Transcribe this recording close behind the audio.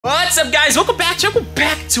What's up, guys? Welcome back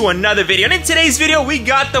to another video. And in today's video, we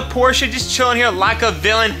got the Porsche just chilling here like a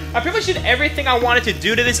villain. I pretty much did everything I wanted to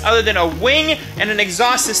do to this other than a wing and an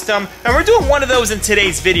exhaust system, and we're doing one of those in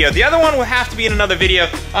today's video. The other one will have to be in another video,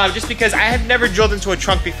 just because I have never drilled into a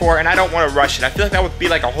trunk before and I don't want to rush it. I feel like that would be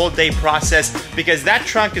like a whole day process because that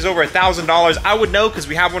trunk is over $1,000. I would know because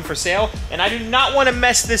we have one for sale, and I do not want to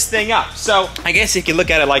mess this thing up. So I guess you can look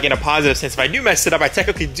at it like in a positive sense. If I do mess it up, I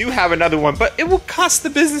technically do have another one, but it will cost the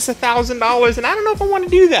business $1,000, and I don't know if I want to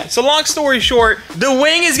do that. So long story short, the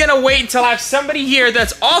wing is gonna wait until I have somebody here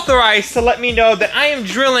that's authorized to let me know that I am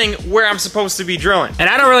drilling where I'm supposed to be drilling. And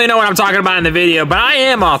I don't really know what I'm talking about in the video, but I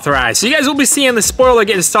am authorized. So you guys will be seeing the spoiler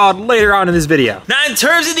get installed later on in this video. Now, in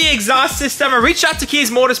terms of the exhaust system, I reached out to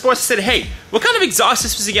KiesMotorsports and said, hey, what kind of exhaust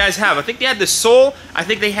systems do you guys have? I think they had the Soul, I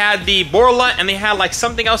think they had the boreal, and they had like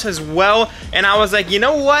something else as well. And I was like, you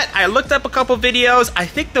know what? I looked up a couple videos. I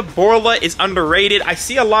think the boreal is underrated. I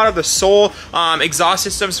see a lot of the Soul exhaust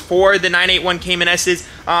systems for the 981 Cayman S's,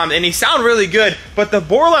 and they sound really good, but the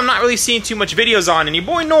boreal I'm not really seeing too much videos on, and your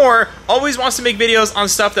boy Nour always wants to make videos on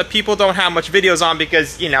stuff that people don't have much videos on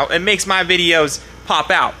because, you know, it makes my videos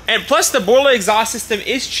pop out. And plus the boreal exhaust system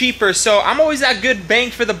is cheaper, so I'm always that good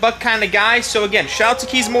bang for the buck kind of guy. So again, shout out to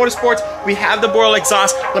KiesMotorsports. We have the boreal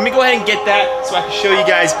exhaust. Let me go ahead and get that so I can show you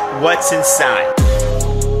guys what's inside.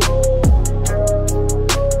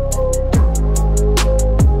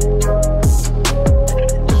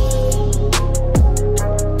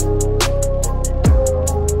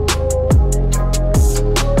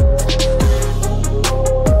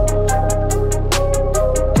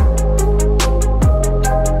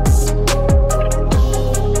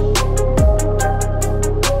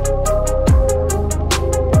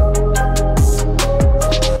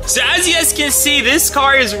 Can see this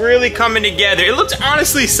car is really coming together. It looked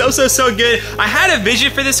honestly so good. I had a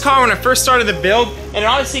vision for this car when I first started the build, and it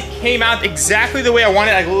honestly came out exactly the way I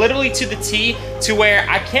wanted, like literally to the T, to where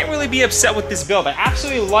I can't really be upset with this build. I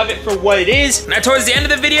absolutely love it for what it is. Now towards the end of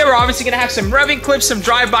the video, we're obviously gonna have some revving clips, some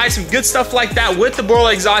drive-by, some good stuff like that with the boreal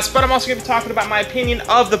exhaust, but I'm also gonna be talking about my opinion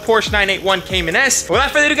of the Porsche 981 Cayman S. Without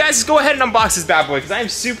further ado, guys, let's go ahead and unbox this bad boy, because I am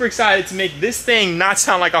super excited to make this thing not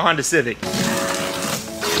sound like a Honda Civic.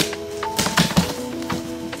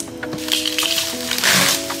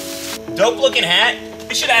 Dope looking hat.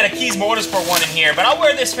 They should add a KiesMotorsports one in here, but I'll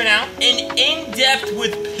wear this for now. An in-depth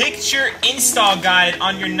with picture install guide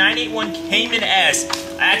on your 981 Cayman S.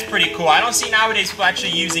 That's pretty cool. I don't see nowadays people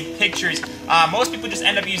actually using pictures. Most people just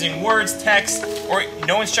end up using words, text, or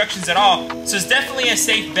no instructions at all. So it's definitely a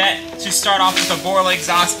safe bet to start off with a boreal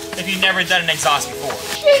exhaust if you've never done an exhaust before.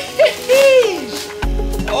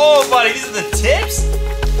 Oh, buddy, these are the tips?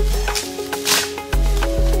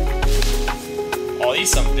 Oh,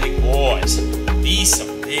 these some big boys. These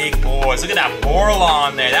some big boys. Look at that boreal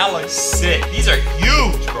on there. That looks sick. These are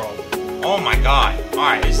huge, bro. Oh my god.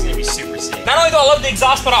 Alright, this is gonna be super sick. Not only do I love the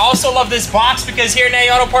exhaust, but I also love this box because here at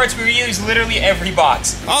Auto Parts, we reuse literally every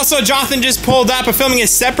box. Also, Jonathan just pulled up and filming a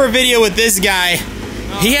separate video with this guy.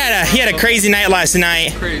 He had a crazy night last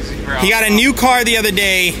night. Crazy, bro. He got a new car the other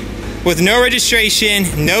day with no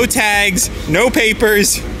registration, no tags, no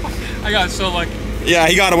papers. I got so lucky. Yeah,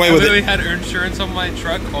 he got away with it. I literally had insurance on my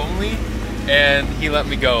truck only, and he let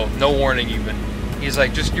me go. No warning even. He's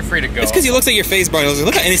like, just, you're free to go. It's because he looks at your face, bro.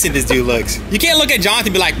 Look how innocent this dude looks. You can't look at Jonathan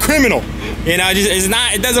and be like, criminal. You know,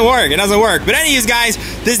 it doesn't work. It doesn't work. But anyways, guys,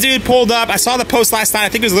 this dude pulled up. I saw the post last night. I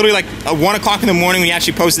think it was literally like 1 o'clock in the morning when he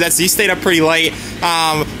actually posted that, so he stayed up pretty late.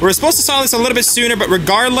 We were supposed to saw this a little bit sooner, but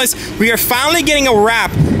regardless, we are finally getting a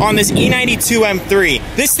wrap on this E92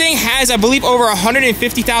 M3. This thing has, I believe, over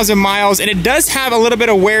 150,000 miles, and it does have a little bit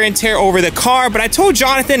of wear and tear over the car, but I told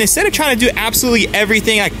Jonathan, instead of trying to do absolutely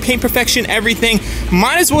everything, like paint perfection, everything,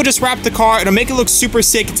 might as well just wrap the car. It'll make it look super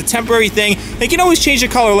sick. It's a temporary thing. They can always change the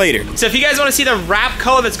color later. So if you guys want to see the wrap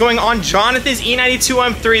color that's going on Jonathan's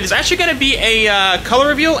E92 M3, there's actually going to be a color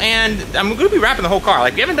reveal, and I'm going to be wrapping the whole car.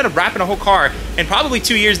 Like, we haven't done a wrapping a whole car in probably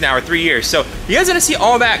 2 years now, or 3 years. So you guys are going to see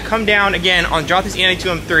all that come down again on Jonathan's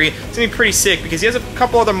E92 M3. It's going to be pretty sick because he has a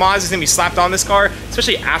couple other mods that's going to be slapped on this car,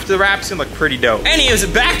 especially after the wrap. It's going to look pretty dope. Anyways,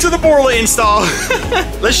 back to the boreal install.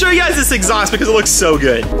 Let's show you guys this exhaust because it looks so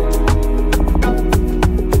good.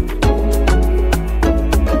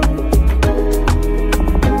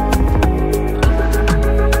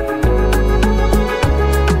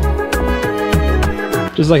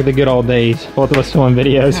 Just like the good old days, both of us filming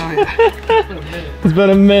videos. Oh, yeah. It's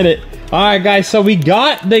been a minute. All right, guys, so we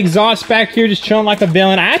got the exhaust back here just chilling like a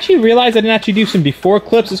villain. I actually realized I didn't actually do some before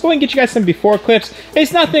clips. Let's go ahead and get you guys some before clips.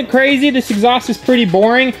 It's nothing crazy. This exhaust is pretty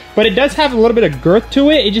boring, but it does have a little bit of girth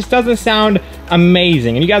to it. It just doesn't sound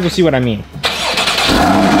amazing, and you guys will see what I mean.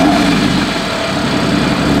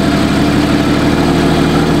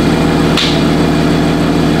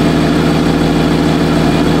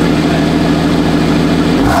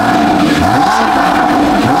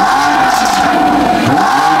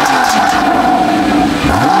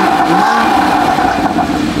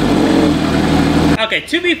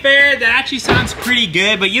 Okay, to be fair, that actually sounds pretty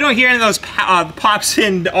good, but you don't hear any of those pops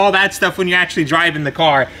and all that stuff when you're actually driving the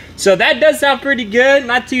car. So that does sound pretty good,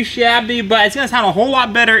 not too shabby, but it's gonna sound a whole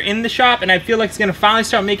lot better in the shop, and I feel like it's gonna finally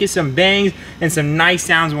start making some bangs and some nice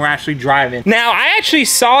sounds when we're actually driving. Now, I actually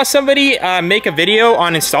saw somebody make a video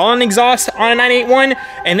on installing exhaust on a 981,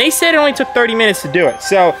 and they said it only took 30 minutes to do it.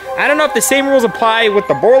 So I don't know if the same rules apply with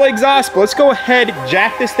the boreal exhaust, but let's go ahead,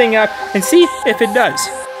 jack this thing up, and see if it does.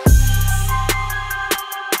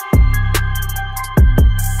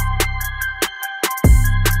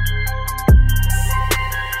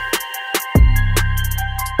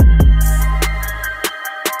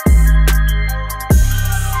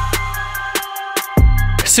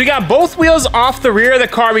 So we got both wheels off the rear of the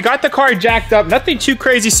car. We got the car jacked up. Nothing too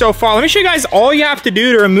crazy so far. Let me show you guys all you have to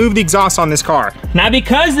do to remove the exhaust on this car. Now,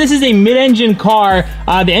 because this is a mid-engine car,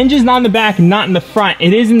 the engine's not in the back, not in the front.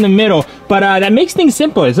 It is in the middle, but that makes things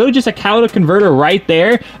simpler. It's literally just a catalytic converter right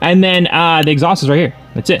there, and then the exhaust is right here.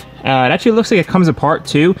 That's it. It actually looks like it comes apart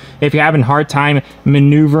too if you're having a hard time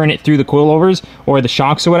maneuvering it through the coilovers or the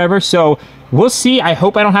shocks or whatever. So we'll see. I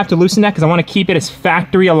hope I don't have to loosen that because I want to keep it as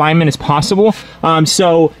factory alignment as possible.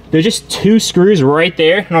 So there's just 2 screws right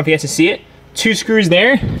there. I don't know if you guys can see it. 2 screws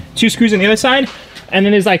there, 2 screws on the other side, and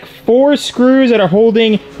then there's like 4 screws that are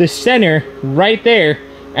holding the center right there,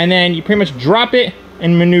 and then you pretty much drop it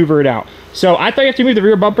and maneuver it out. So I thought you have to move the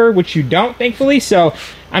rear bumper, which you don't, thankfully. So,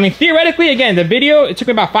 I mean, theoretically, again, the video, it took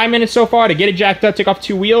me about 5 minutes so far to get it jacked up, take off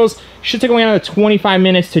 2 wheels. Should take only another 25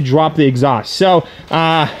 minutes to drop the exhaust. So,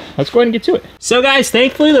 let's go ahead and get to it. So guys,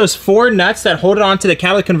 thankfully, those 4 nuts that hold it onto the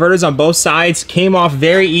catalytic converters on both sides came off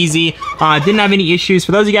very easy. Didn't have any issues.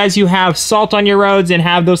 For those of you guys who have salt on your roads and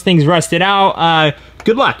have those things rusted out,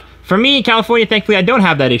 good luck. For me in California, thankfully, I don't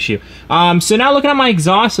have that issue. So now looking at my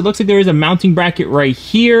exhaust, it looks like there is a mounting bracket right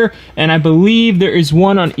here, and I believe there is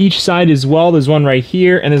one on each side as well. There's one right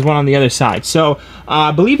here, and there's one on the other side. So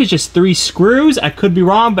I believe it's just 3 screws. I could be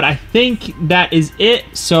wrong, but I think that is it.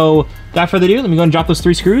 So without further ado, let me go and drop those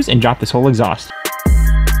 3 screws and drop this whole exhaust.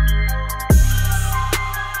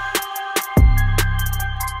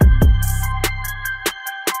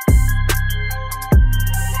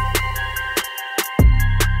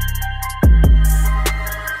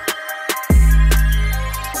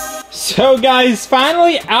 So guys,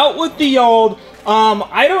 finally out with the old.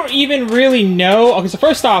 I don't even really know. Okay, so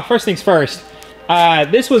first things first.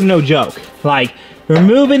 This was no joke. Like,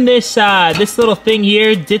 removing this this little thing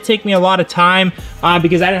here did take me a lot of time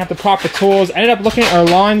because I didn't have the proper tools. I ended up looking at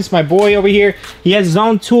Erlon's, my boy over here. He has his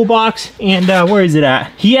own toolbox, and where is it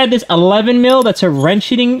at? He had this 11 mil that's a wrench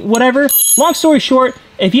hitting whatever. Long story short,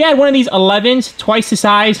 if he had one of these 11s, twice the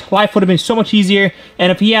size, life would have been so much easier. And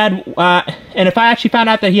if he had, and if I actually found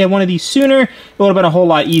out that he had one of these sooner, it would have been a whole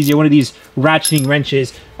lot easier. One of these ratcheting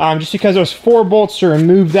wrenches, just because those 4 bolts to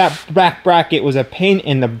remove that back bracket was a pain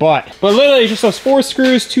in the butt. But literally, just those 4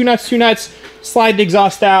 screws, 2 nuts, slide the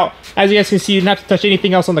exhaust out. As you guys can see, you didn't have to touch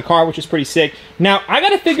anything else on the car, which is pretty sick. Now, I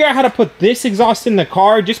gotta figure out how to put this exhaust in the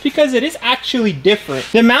car just because it is actually different.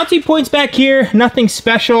 The mounting points back here, nothing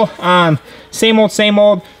special. Same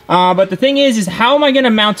old. But the thing is how am I gonna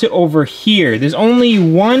mount it over here? There's only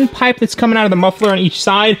 1 pipe that's coming out of the muffler on each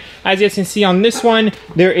side. As you guys can see on this one,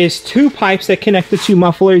 there is 2 pipes that connect the 2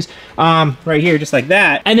 mufflers right here, just like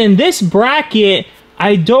that. And then this bracket,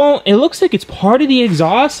 it looks like it's part of the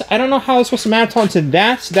exhaust. I don't know how it's supposed to mount onto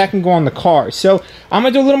that, so that can go on the car. So I'm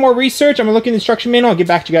gonna do a little more research. I'm gonna look in the instruction manual. I'll get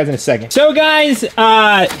back to you guys in a second. So guys,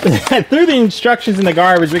 threw the instructions in the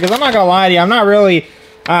garbage because I'm not gonna lie to you,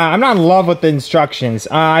 I'm not in love with the instructions.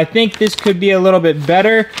 I think this could be a little bit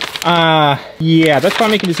better. Yeah, that's why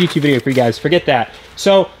I'm making this YouTube video for you guys. Forget that.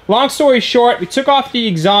 So, long story short, we took off the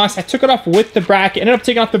exhaust. I took it off with the bracket. Ended up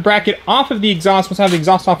taking off the bracket off of the exhaust once I have the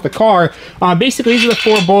exhaust off the car. Basically, these are the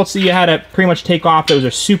 4 bolts that you had to pretty much take off. Those are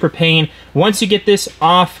super pain. Once you get this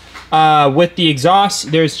off with the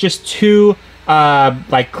exhaust, there's just 2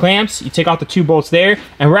 like clamps. You take out the 2 bolts there,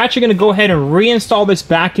 and we're actually going to go ahead and reinstall this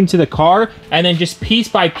back into the car, and then just piece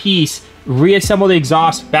by piece reassemble the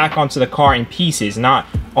exhaust back onto the car in pieces, not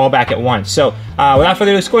all back at once. So without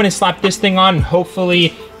further ado, let's go ahead and slap this thing on, and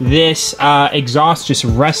hopefully this exhaust just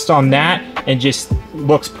rests on that and just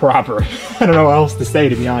looks proper. I don't know what else to say,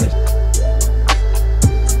 to be honest.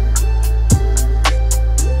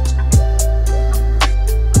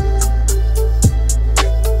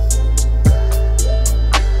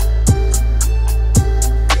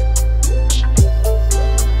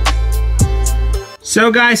 So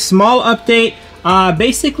guys, small update.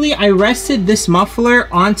 Basically, I rested this muffler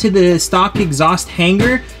onto the stock exhaust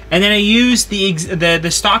hanger, And then I used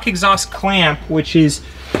the stock exhaust clamp, which is,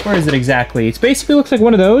 where is it exactly? It basically looks like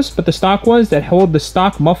one of those, but the stock ones that hold the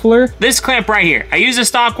stock muffler. This clamp right here. I used the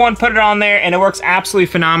stock one, put it on there, and it works absolutely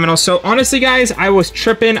phenomenal. So honestly, guys, I was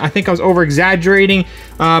tripping. I think I was over-exaggerating.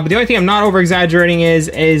 But the only thing I'm not over-exaggerating is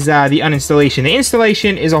the uninstallation. The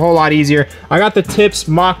installation is a whole lot easier. I got the tips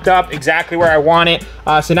mocked up exactly where I want it.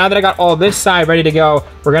 So now that I got all this side ready to go,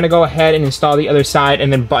 we're gonna go ahead and install the other side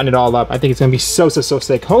and then button it all up. I think it's gonna be so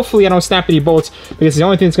sick. Hopefully I don't snap any bolts, because it's the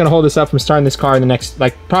only thing that's gonna hold us up from starting this car in the next,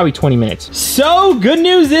 like, probably 20 minutes. So good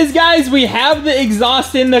news is, guys, we have the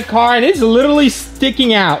exhaust in the car and it's literally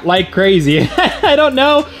sticking out like crazy. I don't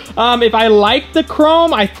know if I like the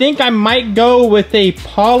chrome. I think I might go with a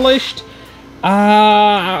polished,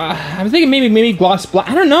 I'm thinking maybe gloss black.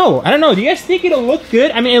 I don't know. Do you guys think it'll look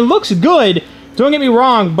good? I mean, it looks good. Don't get me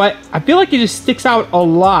wrong, but I feel like it just sticks out a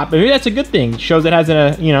lot. But maybe that's a good thing. It shows it has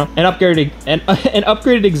an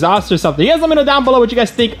upgraded exhaust or something. You guys let me know down below what you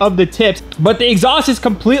guys think of the tips. But the exhaust is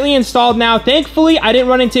completely installed now. Thankfully, I didn't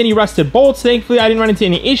run into any rusted bolts. Thankfully, I didn't run into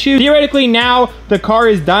any issues. Theoretically, now the car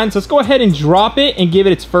is done. So let's go ahead and drop it and give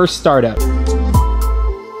it its first startup.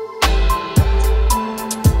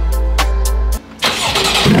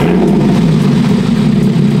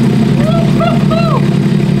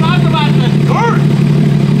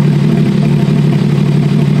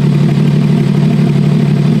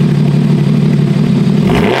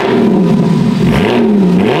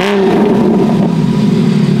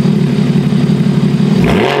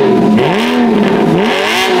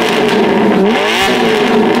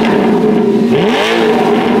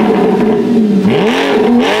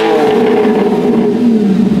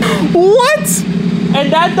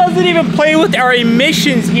 Doesn't even play with our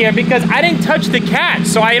emissions here, because I didn't touch the catch,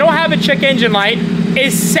 so I don't have a check engine light.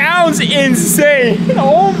 It sounds insane.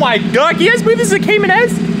 Oh my god, can you guys believe this is a Cayman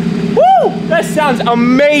S? Woo! That sounds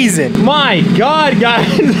amazing. My god, guys,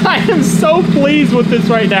 I am so pleased with this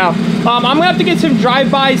right now. I'm gonna have to get some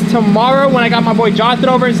drive-bys tomorrow when I got my boy Jonathan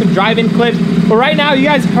over and some drive-in clips. But right now, you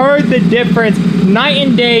guys heard the difference night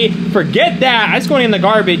and day. Forget that. That's going in the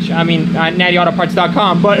garbage. I mean,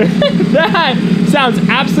 nattyautoparts.com. But that sounds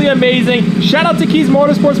absolutely amazing. Shout out to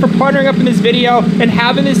KiesMotorsports for partnering up in this video and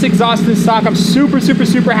having this exhaust in stock. I'm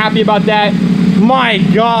super happy about that. My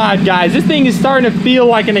god, guys, this thing is starting to feel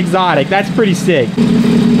like an exotic. That's pretty sick.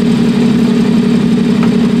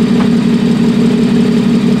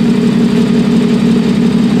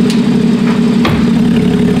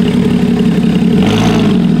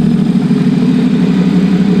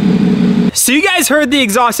 So you guys heard the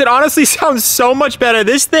exhaust. It honestly sounds so much better.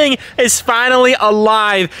 This thing is finally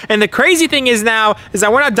alive. And the crazy thing is now is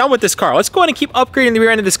that we're not done with this car. Let's go ahead and keep upgrading the rear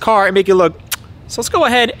end of this car and make it look. So let's go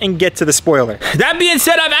ahead and get to the spoiler. That being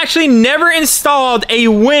said, I've actually never installed a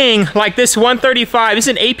wing like this 135. This is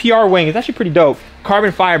an APR wing. It's actually pretty dope.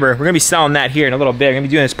 Carbon fiber. We're gonna be selling that here in a little bit. We're gonna be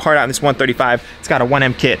doing this part out in this 135. It's got a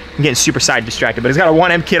 1M kit. I'm getting super side distracted, but it's got a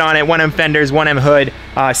 1M kit on it, 1M fenders, 1M hood,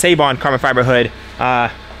 Sabon carbon fiber hood.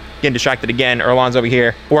 Getting distracted again. Erlon's over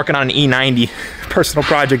here working on an E90 personal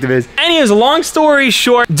project of his. Anyways, long story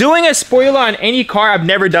short, doing a spoiler on any car I've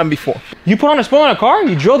never done before. You put on a spoiler on a car?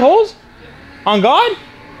 You drilled holes? On God?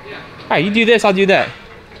 Yeah. All right, you do this, I'll do that.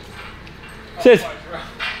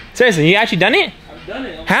 Seriously, you actually done it? I've done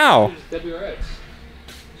it. How?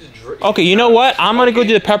 Okay, you know what? I'm gonna go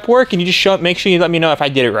do the prep work, and you just make sure you let me know if I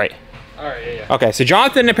did it right. All right, yeah. Okay, so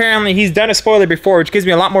Jonathan, apparently he's done a spoiler before, which gives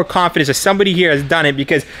me a lot more confidence that somebody here has done it,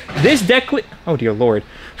 because this deck, oh dear Lord,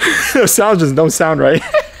 those sounds just don't sound right.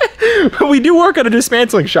 But we do work at a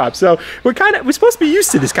dismantling shop, so we're supposed to be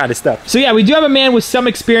used to this kind of stuff. So yeah, we do have a man with some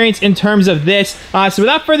experience in terms of this. So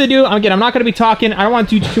without further ado, again, I'm not going to be talking. I don't want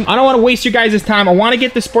to waste your guys' time. I want to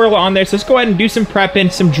get the spoiler on there. So let's go ahead and do some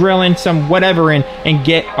prepping, some drilling, some whatever in, and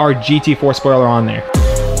get our GT4 spoiler on there.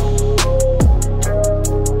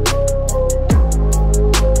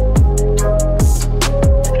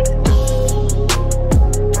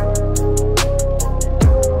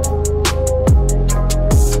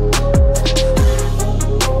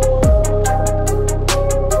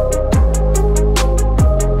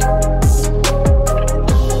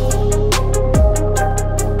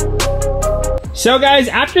 So guys,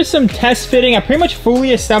 after some test fitting, I pretty much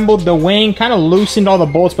fully assembled the wing, kind of loosened all the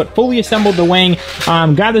bolts, but fully assembled the wing.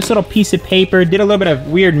 Got this little piece of paper, did a little bit of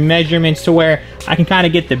weird measurements to where I can kind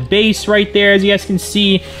of get the base right there, as you guys can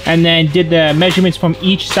see, and then did the measurements from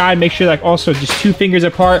each side, make sure like also just 2 fingers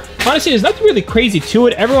apart. Honestly, there's nothing really crazy to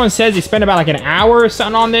it. Everyone says they spend about like an hour or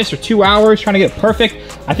something on this, or 2 hours trying to get it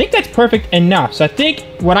perfect. I think that's perfect enough. So I think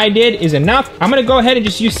what I did is enough. I'm gonna go ahead and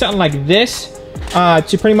just use something like this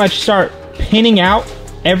to pretty much start pinning out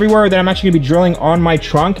everywhere that I'm actually gonna be drilling on my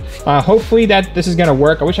trunk. Hopefully that this is gonna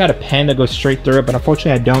work. I wish I had a pen that goes straight through it, but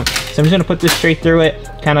unfortunately I don't. So I'm just gonna put this straight through it,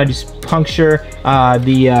 kind of just puncture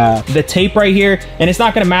the tape right here. And it's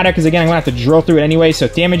not gonna matter because again, I'm gonna have to drill through it anyway. So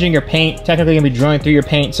damaging your paint, technically gonna be drilling through your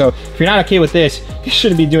paint. So if you're not okay with this, you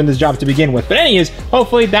shouldn't be doing this job to begin with. But anyways,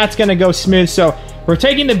 hopefully that's gonna go smooth. So we're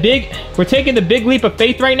taking the big leap of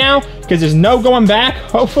faith right now because there's no going back.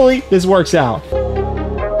 Hopefully this works out.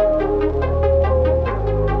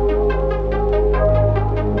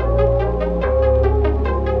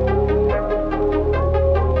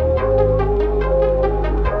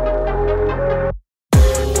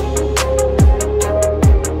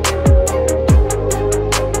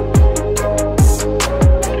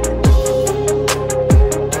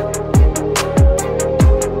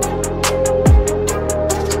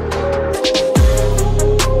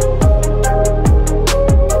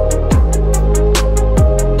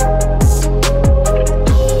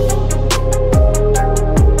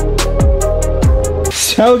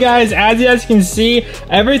 So guys, as you guys can see,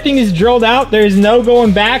 everything is drilled out. There's no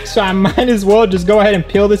going back, so I might as well just go ahead and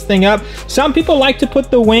peel this thing up. Some people like to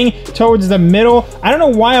put the wing towards the middle. I don't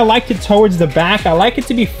know why I like it towards the back. I like it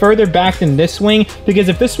to be further back than this wing, because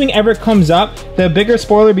if this wing ever comes up, the bigger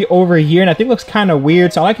spoiler will be over here, and I think it looks kind of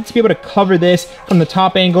weird. So I like it to be able to cover this from the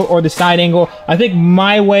top angle or the side angle. I think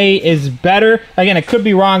my way is better. Again, I could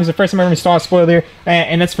be wrong. It's the first time I ever installed a spoiler,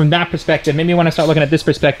 and that's from that perspective. Maybe when I start looking at this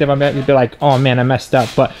perspective, I'm gonna be like, oh man, I messed up.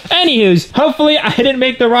 But anywho's, hopefully I didn't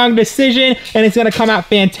make the wrong decision and it's gonna come out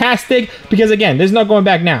fantastic, because again, there's no going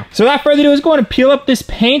back now. So without further ado, let's go ahead and peel up this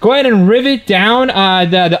paint, go ahead and rivet down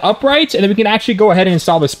the uprights, and then we can actually go ahead and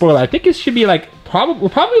install the spoiler. I think it should be like, we're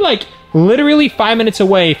probably like literally 5 minutes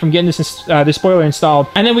away from getting this spoiler installed.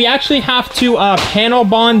 And then we actually have to panel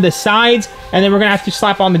bond the sides, and then we're gonna have to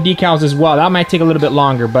slap on the decals as well. That might take a little bit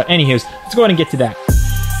longer, but anywho's, let's go ahead and get to that.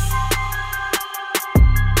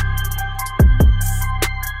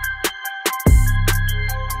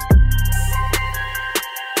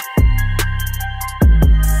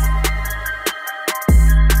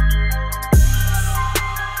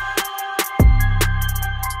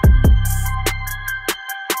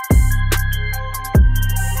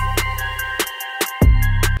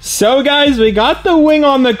 So guys, we got the wing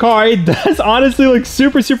on the car. It does honestly look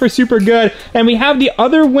super, super, super good. And we have the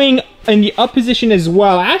other wing in the up position as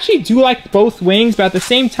well. I actually do like both wings, but at the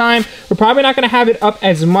same time, we're probably not gonna have it up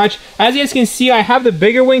as much. As you guys can see, I have the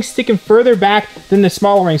bigger wing sticking further back than the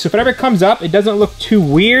smaller wing. So if it ever comes up, it doesn't look too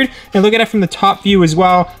weird. And look at it from the top view as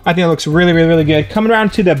well. I think it looks really, really, really good. Coming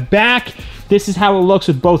around to the back, this is how it looks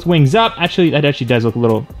with both wings up. Actually, that actually does look a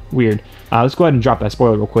little weird. Let's go ahead and drop that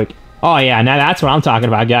spoiler real quick. Oh yeah, now that's what I'm talking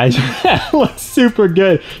about, guys. That looks super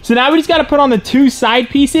good. So now we just got to put on the two side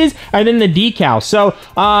pieces and then the decal. So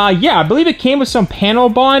yeah, I believe it came with some panel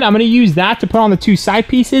bond. I'm going to use that to put on the two side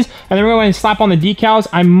pieces, and then we're going to slap on the decals.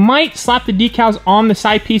 I might slap the decals on the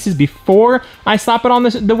side pieces before I slap it on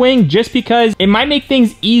the wing, just because it might make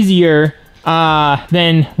things easier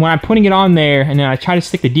then when I'm putting it on there and then I try to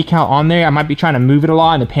stick the decal on there, I might be trying to move it a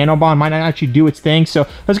lot and the panel bond might not actually do its thing. So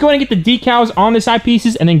let's go ahead and get the decals on the side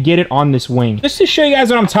pieces and then get it on this wing. Just to show you guys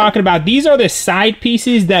what I'm talking about, these are the side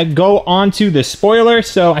pieces that go onto the spoiler.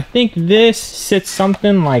 So I think this sits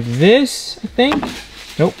something like this, I think.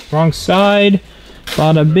 Nope, wrong side.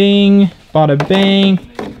 Bada bing, bada bang.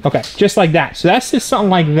 Okay, just like that. So that's just something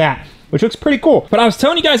like that, which looks pretty cool. But I was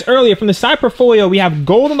telling you guys earlier, from the side portfolio, we have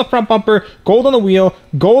gold on the front bumper, gold on the wheel,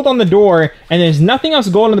 gold on the door, and there's nothing else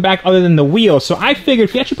gold on the back other than the wheel. So I figured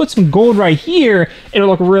if we actually put some gold right here, it'll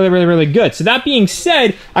look really, really, really good. So that being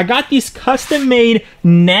said, I got these custom-made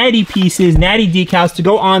natty pieces, natty decals to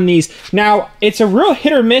go on these. Now, it's a real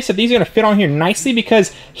hit or miss if these are gonna fit on here nicely,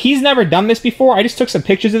 because he's never done this before. I just took some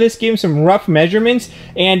pictures of this, gave him some rough measurements,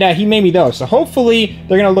 and he made me those. So hopefully,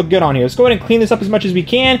 they're gonna look good on here. Let's go ahead and clean this up as much as we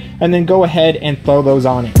can, and then go ahead and throw those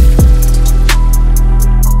on it.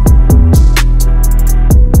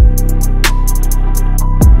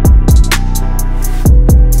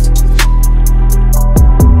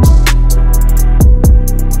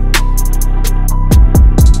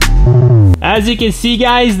 As you can see,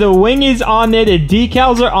 guys, the wing is on there, the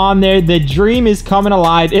decals are on there, the dream is coming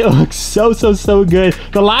alive. It looks so, so, so good.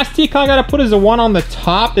 The last decal I gotta put is the one on the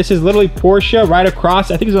top. This is literally Porsche right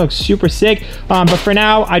across. I think it's gonna look super sick. But for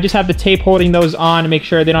now, I just have the tape holding those on to make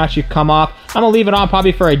sure they don't actually come off. I'm gonna leave it on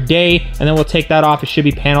probably for a day, and then we'll take that off. It should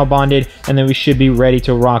be panel bonded, and then we should be ready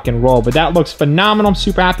to rock and roll. But that looks phenomenal. I'm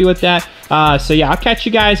super happy with that. So yeah, I'll catch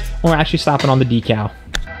you guys when we're actually slapping on the decal.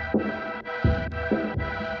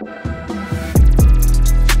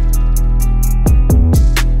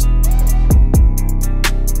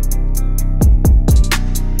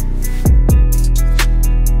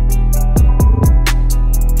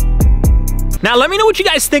 Now, let me know what you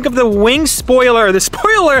guys think of the wing spoiler, the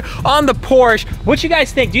spoiler on the Porsche. What you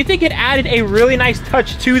guys think? Do you think it added a really nice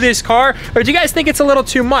touch to this car, or do you guys think it's a little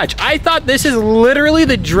too much? I thought this is literally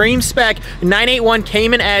the dream spec 981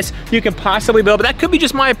 Cayman S you can possibly build, but that could be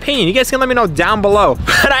just my opinion. You guys can let me know down below.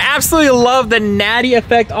 But I absolutely love the natty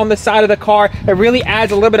effect on the side of the car. It really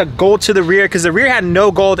adds a little bit of gold to the rear, because the rear had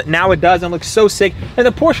no gold. Now it does, and it looks so sick. And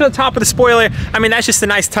the Porsche on the top of the spoiler, I mean, that's just a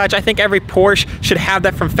nice touch. I think every Porsche should have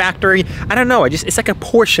that from factory. I don't know, it's like a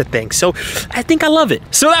Porsche thing. So I think I love it.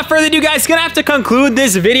 So without further ado, guys, gonna have to conclude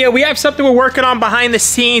this video. We have something we're working on behind the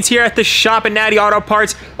scenes here at the shop at Natty Auto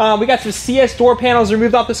Parts. We got some CS door panels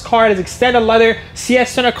removed off this car. It has extended leather,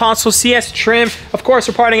 CS center console, CS trim. Of course,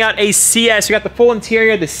 we're parting out a CS. We got the full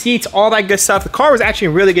interior, the seats, all that good stuff. The car was actually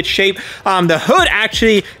in really good shape. The hood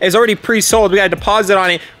actually is already pre-sold. We got a deposit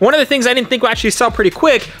on it. One of the things I didn't think would actually sell pretty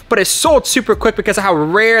quick, but it sold super quick because of how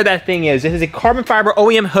rare that thing is. It is a carbon fiber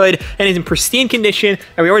OEM hood and is in pristine condition,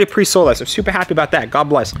 and we already pre-sold it. So super happy about that. God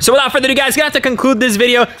bless. So without further ado, guys, gonna have to conclude this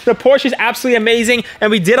video. The Porsche is absolutely amazing, and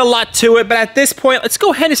we did a lot to it, but at this point, let's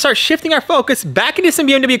go ahead and start shifting our focus back into some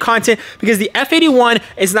BMW content, because the F81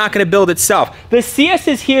 is not gonna build itself. The CS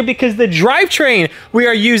is here because the drivetrain we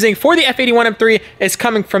are using for the F81 M3 is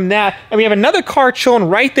coming from that, and we have another car chilling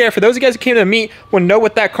right there. For those of you guys who came to the meet will know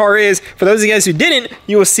what that car is. For those of you guys who didn't,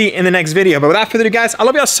 you will see in the next video. But without further ado, guys, I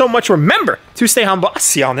love y'all so much. Remember to stay humble. I'll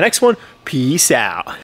see y'all in the next one. Peace out.